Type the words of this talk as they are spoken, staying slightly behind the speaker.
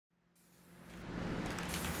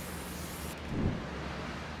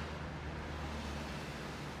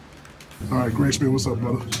All right, Great Smith, what's up,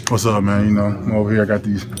 brother? What's up, man? You know, I'm over here. I got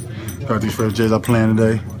these fresh J's I'm playing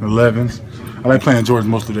today, the 11s. I like playing Jordans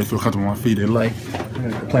mostly. They feel comfortable on my feet. They like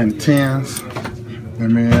playing the 10s.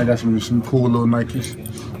 And man, I got some cool little Nikes.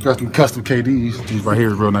 Got some custom KDs. These right here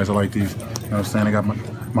is real nice. I like these. You know what I'm saying? I got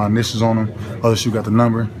my initials on them. Other shoe got the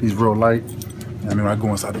number. These real light. I mean, when I go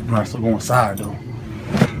inside though,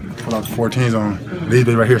 pull out the 14s on them. These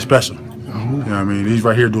right here special. You know what I mean? These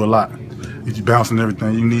right here do a lot. Get you bouncing and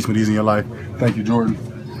everything. You need some of these in your life. Thank you, Jordan. You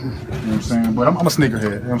know what I'm saying? But I'm a sneakerhead. You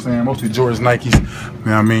know what I'm saying? Mostly Jordans, Nikes. You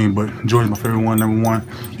know what I mean? But Jordan's my favorite one, number one.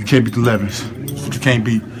 You can't beat the 11s. That's what you can't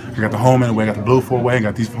beat. I got the home anyway. I got the blue 4-way. I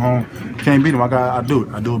got these for home. You can't beat them. I do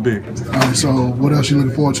it. I do it big. All right, so what else you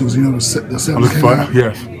looking forward to? You know, the 7s I'm looking came for, out?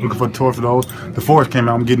 yes, looking for the tour for those. The 4s came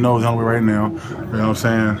out. I'm getting those on the way right now. You know what I'm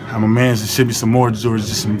saying? I'm a man. There should be some more Jordans,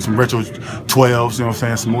 just some retro 12s. You know what I'm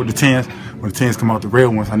saying? Some more the 10s. When the 10s come out, the real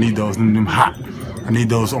ones, I need those. Them hot. I need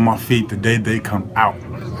those on my feet the day they come out.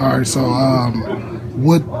 All right, so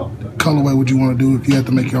what colorway would you want to do if you had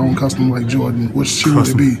to make your own custom like Jordan? Which shoe would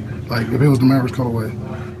it be? Like if it was the Mavericks colorway?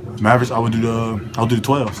 Mavericks, I would do the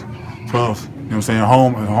 12s. 12s. You know what I'm saying? The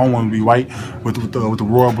home one would be white with the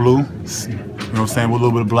royal blue. You know what I'm saying? With a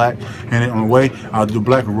little bit of black. And then on the way, I'll do the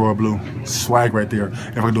black with royal blue. Swag right there.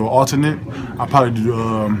 If I do an alternate, I'll probably do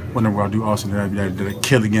whenever I do alternate, that'd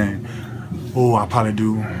kill the game. Oh, I'll probably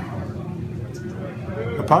do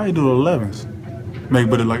the 11s. Maybe,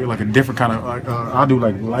 but like a different kind of. I'll do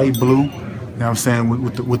like light blue. You know what I'm saying?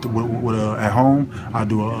 With at home, I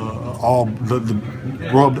do all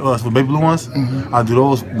the baby blue ones. I do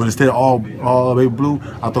those, but instead of all baby blue,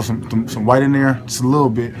 I throw some white in there, just a little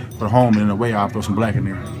bit. But at home, and in a way, I throw some black in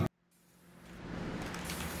there.